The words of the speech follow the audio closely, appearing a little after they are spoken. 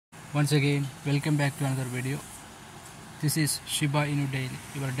Once again, welcome back to another video. This is Shiba Inu Daily,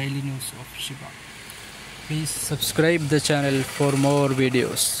 your daily news of Shiba. Please subscribe the channel for more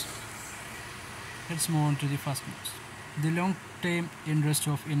videos. Let's move on to the first news. The long-term interest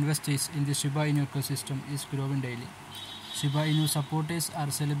of investors in the Shiba Inu ecosystem is growing daily. Shiba Inu supporters are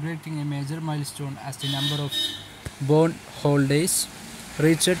celebrating a major milestone as the number of bond holders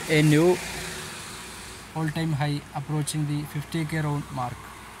reached a new all-time high, approaching the 50k round mark.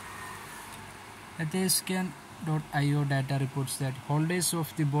 𝗕𝗢𝗡𝗘 data reports that holders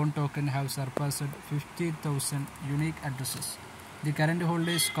of the bond token have surpassed 50,000 unique addresses. The current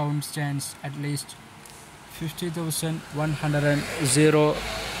holders count stands at least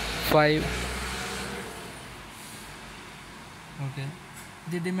 50,105.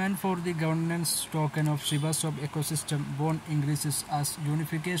 The demand for the governance token of ShibaSwap Ecosystem bond increases as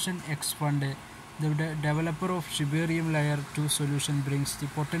Unification XFUND, the developer of Shibarium Layer 2 solution, brings the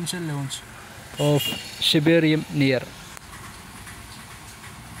potential launch of Shibarium near.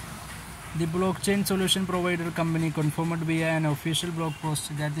 The blockchain solution provider company confirmed via an official blog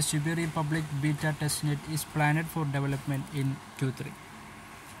post that the Shibarium Public Beta TestNet is planned for development in Q3.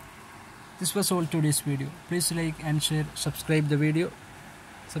 This was all today's video. Please like and share, subscribe the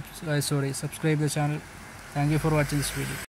channel. Thank you for watching this video.